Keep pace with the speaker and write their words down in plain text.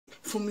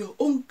from your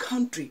own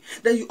country,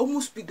 that you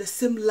almost speak the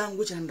same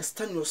language and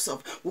understand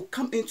yourself, will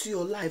come into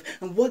your life,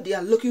 and what they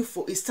are looking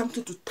for is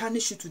something to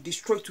tarnish you, to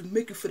destroy, to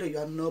make you feel that you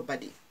are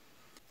nobody.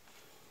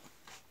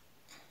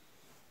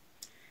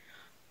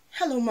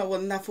 Hello my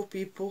wonderful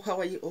people, how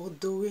are you all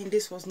doing?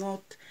 This was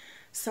not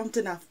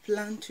something I've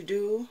planned to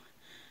do,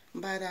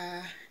 but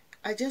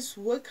I just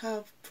woke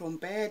up from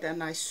bed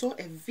and I saw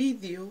a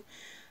video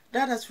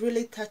that has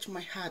really touched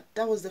my heart.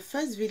 That was the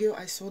first video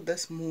I saw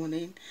this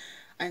morning,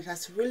 and it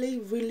has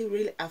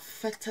really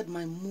affected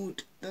my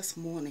mood this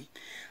morning.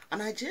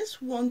 And I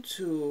just want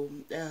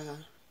to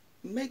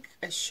make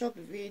a short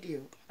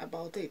video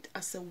about it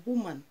as a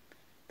woman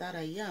that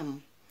I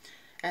am.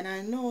 And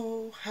I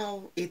know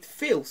how it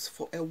feels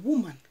for a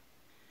woman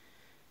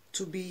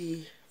to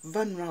be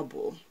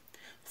vulnerable,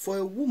 for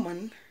a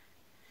woman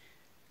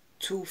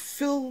to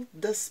feel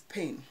this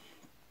pain.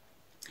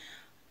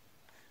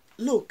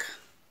 Look,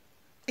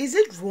 is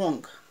it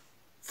wrong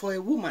for a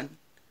woman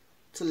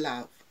to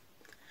love?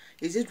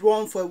 Is it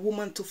wrong for a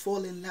woman to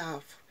fall in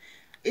love?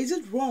 Is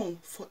it wrong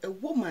for a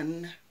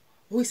woman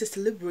who is a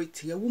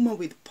celebrity, a woman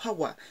with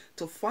power,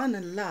 to find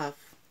a love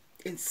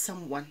in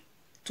someone,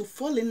 to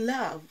fall in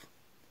love?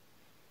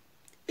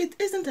 It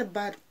isn't a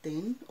bad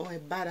thing or a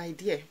bad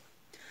idea.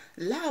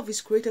 Love is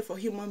created for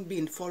human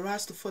beings, for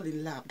us to fall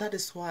in love. That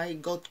is why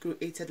God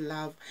created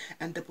love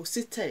and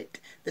deposited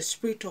the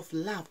spirit of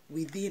love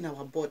within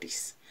our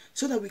bodies,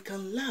 so that we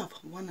can love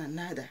one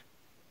another.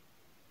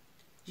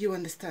 You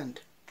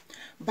understand?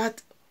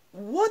 But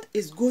what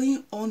is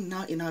going on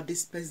now in our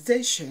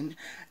dispensation,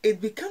 it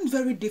becomes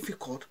very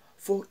difficult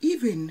for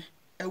even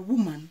a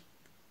woman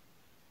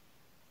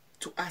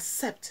to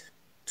accept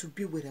to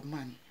be with a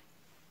man.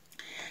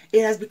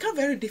 It has become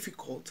very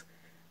difficult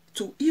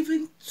to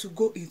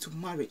go into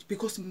marriage,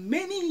 because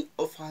many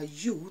of our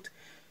youth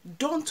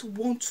don't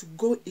want to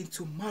go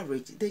into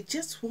marriage. They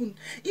just want,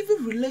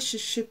 even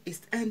relationship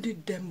is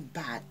ending them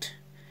bad.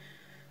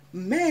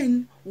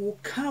 Men will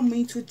come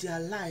into their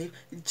life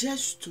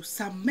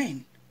some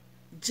men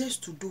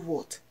just to do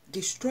what?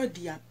 Destroy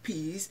their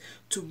peace,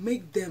 to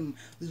make them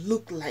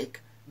look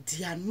like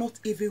they are not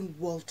even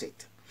worth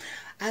it.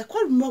 I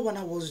quite remember when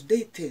I was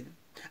dating,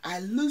 I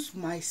lose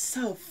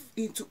myself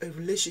into a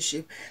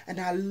relationship and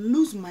I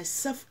lose my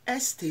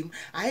self-esteem.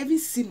 I even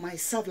see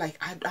myself like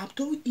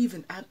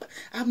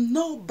I'm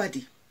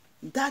nobody.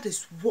 That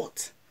is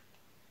what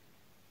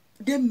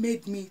they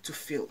made me to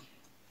feel.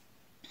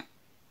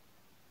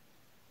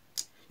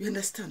 You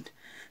understand?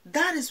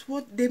 That is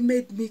what they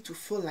made me to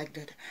feel, like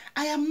that.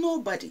 I am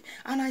nobody.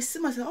 And I see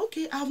myself,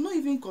 okay, I have not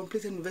even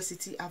completed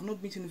university. I have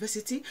not been to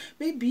university.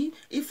 Maybe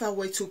if I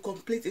were to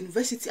complete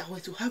university, I were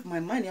to have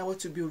my money, I were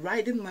to be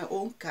riding my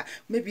own car.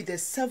 Maybe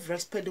there's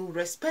self-respect. They will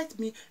respect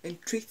me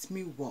and treat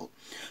me well.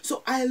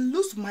 So I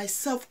lose my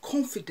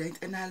self-confidence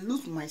and I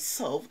lose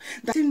myself.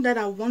 The thing that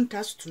I want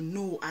us to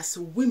know as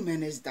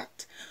women is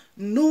that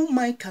no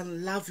man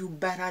can love you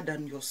better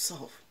than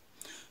yourself.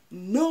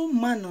 No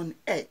man on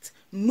earth,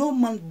 no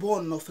man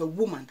born of a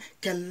woman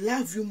can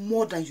love you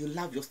more than you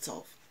love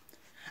yourself.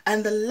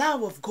 And the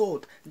love of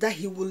God, that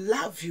he will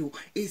love you,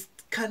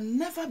 can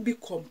never be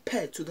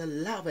compared to the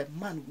love a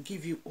man will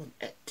give you on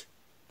earth.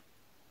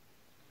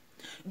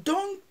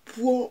 Don't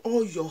pour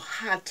all your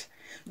heart,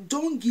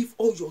 don't give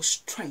all your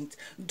strength,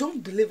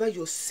 don't deliver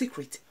your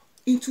secret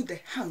into the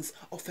hands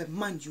of a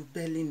man you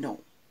barely know.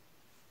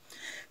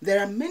 There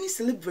are many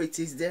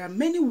celebrities, there are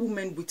many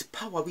women with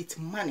power, with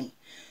money.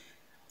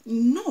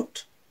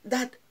 Not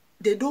that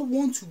they don't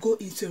want to go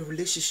into a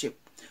relationship,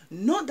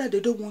 not that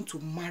they don't want to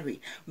marry,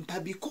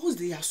 but because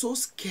they are so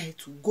scared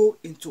to go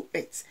into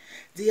it.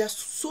 They are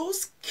so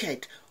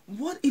scared.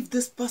 What if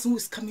this person who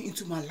is coming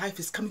into my life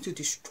is coming to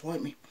destroy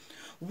me?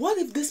 What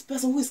if this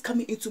person who is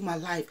coming into my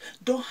life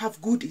don't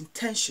have good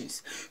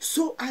intentions?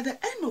 So at the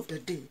end of the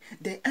day,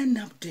 they end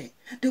up there.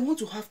 They want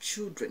to have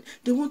children.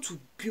 They want to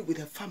be with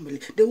a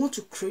family. They want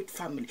to create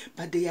family,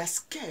 but they are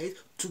scared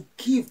to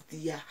give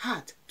their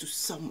heart to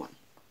someone,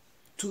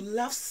 to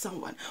love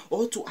someone,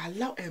 or to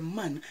allow a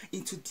man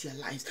into their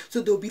lives.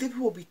 So there will be the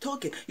people will be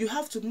talking, you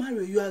have to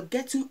marry, you are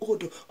getting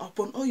older,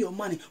 upon all your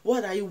money,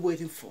 what are you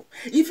waiting for?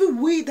 Even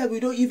we that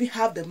we don't even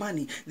have the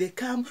money, they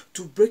come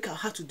to break our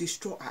heart, to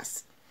destroy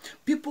us.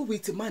 People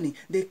with money,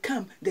 they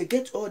come, they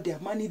get all their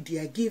money,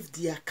 their gifts,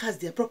 their cars,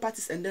 their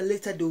properties, and then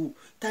later they will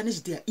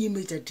tarnish their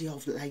image that they are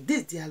like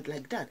this, they are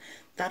like that.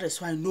 That is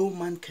why no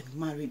man can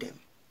marry them.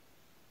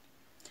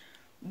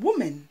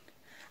 Women,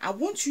 I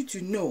want you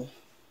to know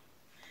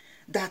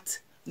that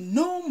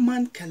no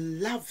man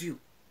can love you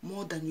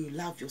more than you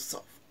love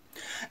yourself.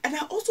 And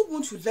I also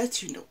want to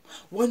let you know,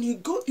 when you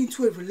go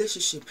into a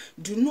relationship,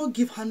 do not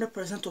give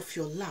 100% of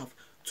your love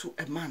to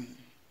a man.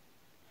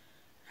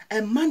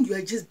 A man you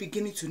are just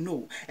beginning to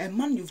know, a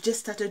man you've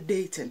just started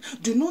dating.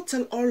 Do not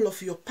tell all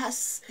of your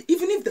past,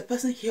 even if the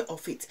person hears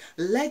of it.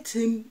 Let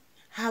him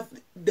have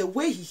the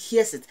way he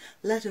hears it,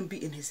 let him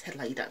be in his head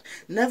like that.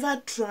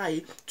 Never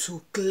try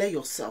to clear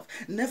yourself.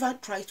 Never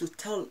try to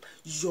tell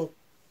your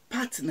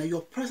partner,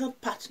 your present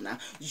partner,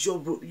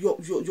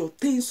 your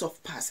things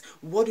of past,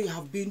 what you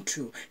have been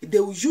through, they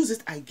will use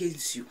it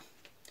against you.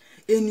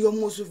 In your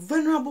most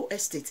vulnerable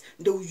estate,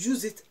 they will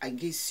use it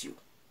against you.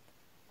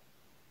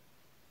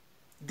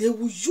 They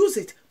will use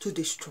it to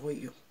destroy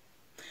you.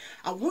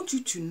 I want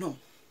you to know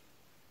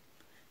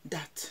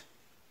that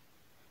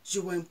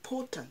you are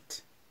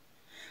important,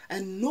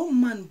 and no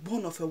man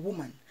born of a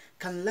woman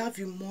can love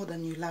you more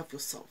than you love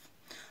yourself.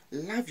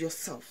 Love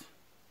yourself.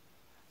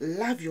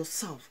 Love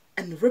yourself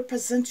and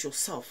represent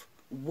yourself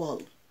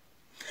well.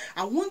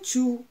 I want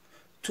you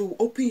to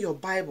open your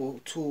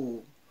Bible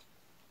to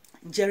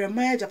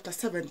Jeremiah chapter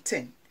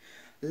 17.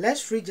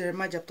 Let's read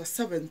Jeremiah chapter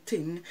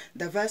 17,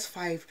 the verse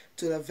 5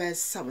 to the verse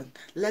 7.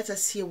 Let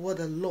us hear what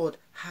the Lord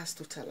has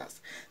to tell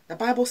us. The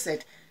Bible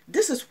said,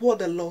 this is what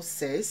the Lord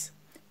says: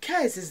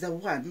 cursed is the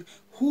one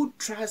who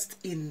trusts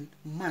in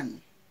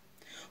man,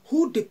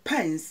 who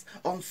depends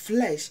on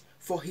flesh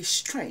for his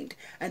strength,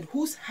 and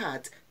whose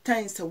heart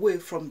turns away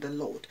from the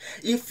Lord.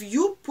 If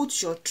you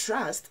put your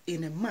trust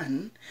in a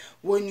man,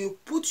 when you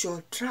put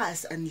your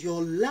trust and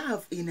your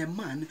love in a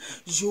man,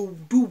 you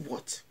do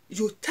what?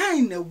 You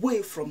turn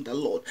away from the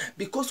Lord,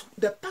 because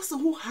the person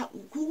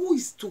who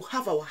is to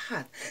have our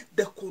heart,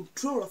 the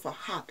control of our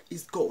heart,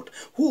 is God,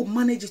 who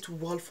manages it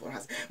well for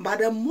us. But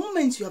the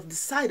moment you have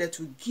decided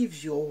to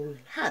give your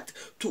heart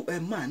to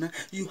a man,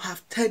 you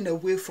have turned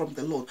away from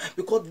the Lord,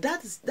 because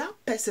that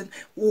person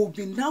will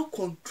be now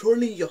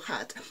controlling your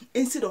heart,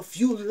 instead of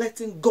you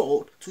letting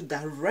God to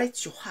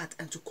direct your heart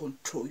and to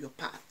control your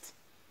path.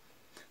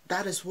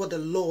 That is what the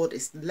Lord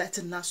is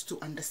letting us to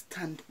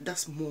understand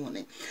this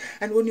morning.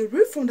 And when you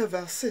read from the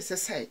verses, it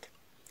said,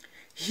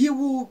 he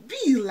will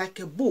be like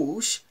a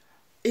bush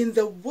in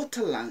the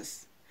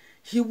waterlands.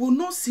 He will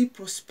not see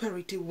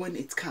prosperity when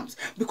it comes.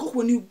 Because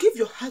when you give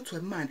your heart to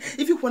a man,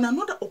 even when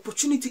another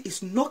opportunity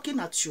is knocking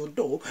at your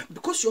door,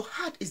 because your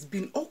heart is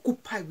being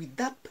occupied with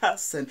that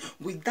person,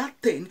 with that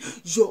thing,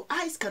 your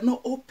eyes cannot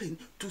open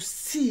to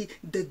see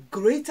the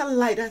greater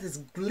light that is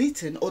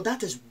glittering or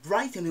that is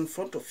brightened in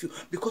front of you,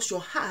 because your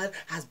heart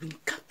has been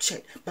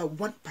captured by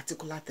one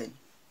particular thing.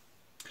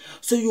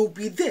 So you'll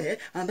be there,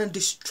 and then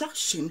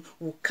distraction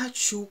will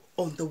catch you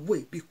on the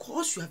way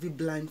because you have been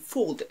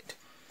blindfolded.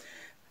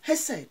 He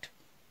said,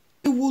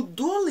 he will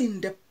dwell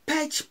in the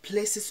parched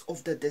places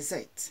of the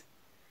desert,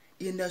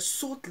 in a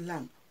salt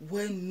land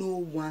where no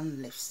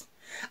one lives.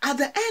 At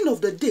the end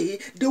of the day,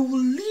 they will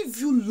leave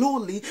you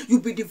lowly. You'll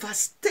be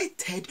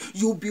devastated.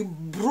 You'll be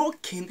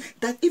broken,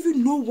 that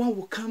even no one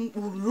will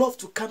love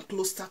to come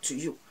closer to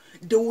you.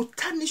 They will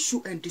tarnish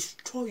you and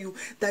destroy you,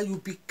 that you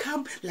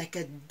become like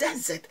a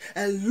desert,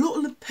 a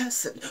lonely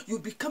person. You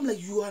become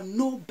like you are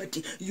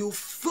nobody. You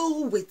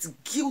fill with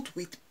guilt,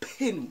 with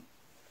pain.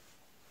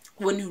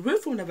 When you read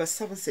from verse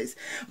 7 says,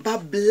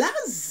 but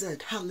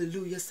blessed,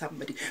 hallelujah,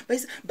 somebody.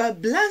 But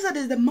blessed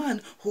is the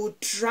man who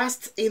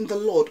trusts in the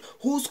Lord,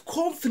 whose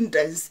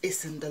confidence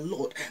is in the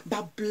Lord.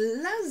 But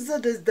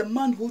blessed is the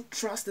man who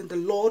trusts in the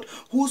Lord,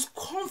 whose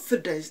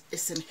confidence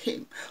is in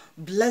him.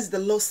 Bless the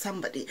Lord,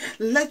 somebody.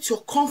 Let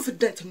your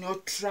confidence and your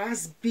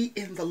trust be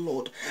in the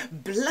Lord.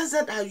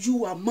 Blessed are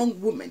you among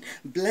women.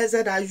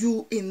 Blessed are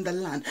you in the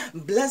land.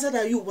 Blessed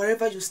are you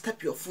wherever you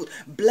step your foot.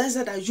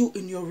 Blessed are you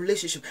in your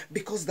relationship,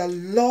 because the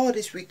Lord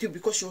is with you,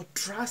 because your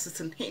trust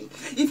is in him.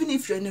 Even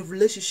if you're in a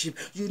relationship,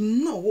 you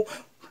know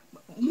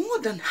more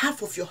than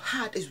half of your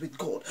heart is with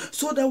God.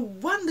 So the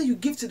one that you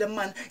give to the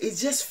man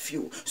is just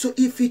few. So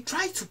if he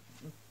tries to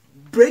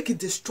break it,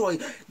 destroy,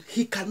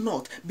 he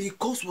cannot,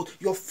 because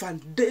your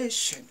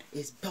foundation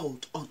is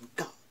built on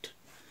God.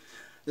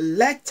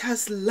 Let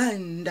us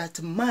learn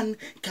that man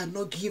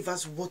cannot give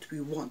us what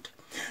we want.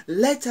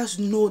 Let us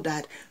know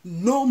that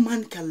no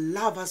man can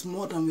love us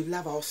more than we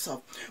love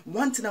ourselves.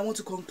 One thing I want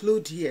to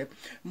conclude here: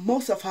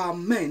 most of our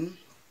men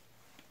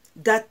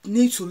that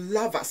need to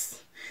love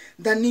us,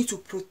 that need to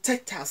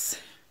protect us,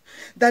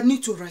 that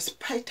need to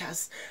respect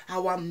us,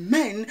 our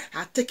men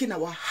are taking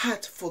our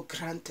heart for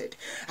granted.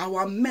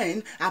 Our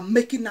men are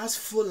making us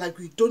feel like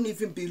we don't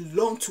even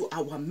belong to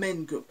our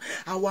men group.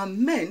 Our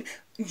men,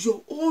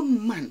 your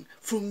own man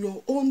from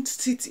your own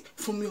city,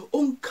 from your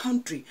own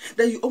country,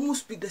 that you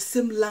almost speak the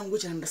same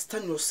language and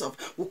understand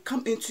yourself, will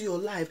come into your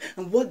life,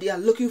 and what they are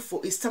looking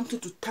for is something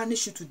to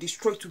tarnish you, to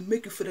destroy, to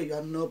make you feel that you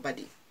are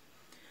nobody.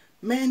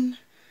 Men,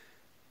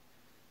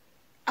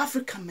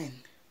 African men,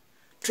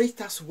 treat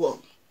us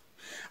well.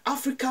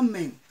 African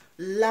men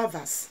love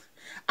us.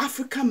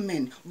 African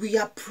men, we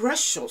are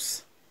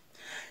precious.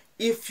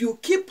 If you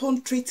keep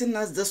on treating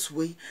us this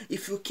way,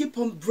 if you keep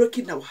on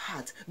breaking our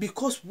heart,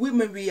 because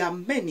women, we are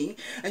many,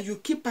 and you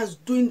keep us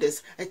doing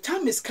this, a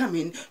time is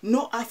coming,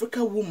 no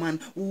African woman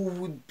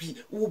will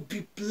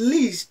be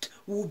pleased,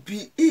 will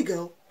be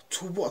eager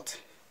to what?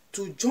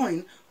 To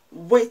join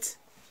with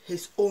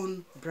his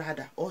own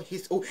brother, or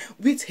his own,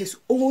 with his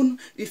own,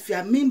 if you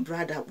are mean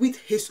brother, with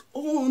his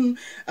own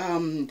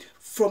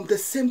from the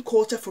same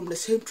culture, from the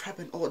same tribe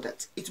and all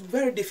that. It's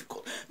very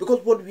difficult,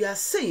 because what we are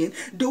saying,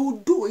 they will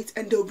do it,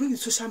 and they will bring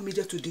social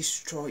media to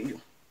destroy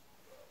you.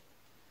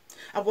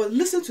 I was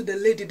listening to the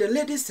lady. The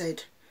lady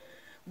said,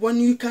 when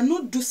you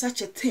cannot do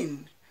such a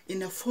thing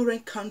in a foreign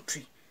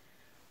country,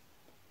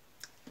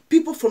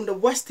 people from the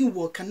Western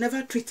world can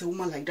never treat a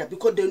woman like that,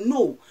 because they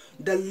know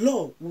the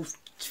law will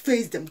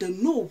face them. They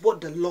know what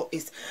the law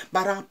is.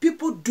 But our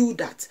people do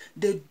that.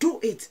 They do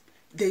it.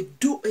 They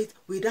do it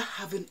without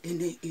having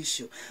any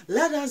issue.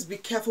 Let us be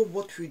careful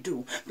what we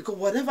do, because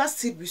whatever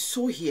seed we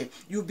sow here,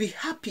 you'll be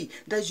happy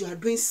that you are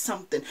doing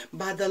something,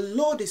 but the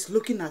Lord is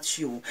looking at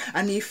you.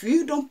 And if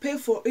you don't pay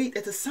for it,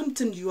 it is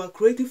something you are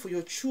creating for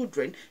your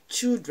children,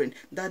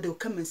 that they'll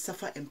come and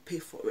suffer and pay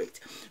for it.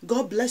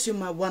 God bless you,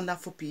 my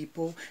wonderful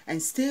people,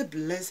 and stay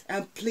blessed.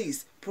 And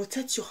please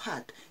protect your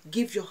heart.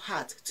 Give your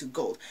heart to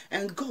God,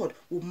 and God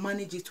will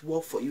manage it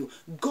well for you.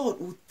 God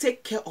will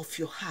take care of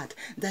your heart,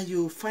 that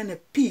you will find a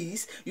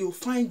peace, you will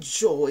find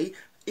joy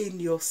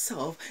in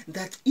yourself,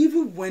 that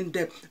even when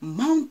the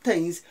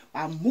mountains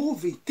are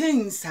moving,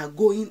 things are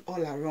going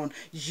all around,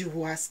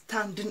 you are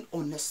standing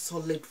on a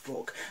solid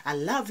rock. I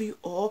love you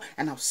all,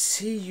 and I'll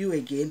see you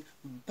again.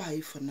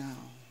 Bye for now.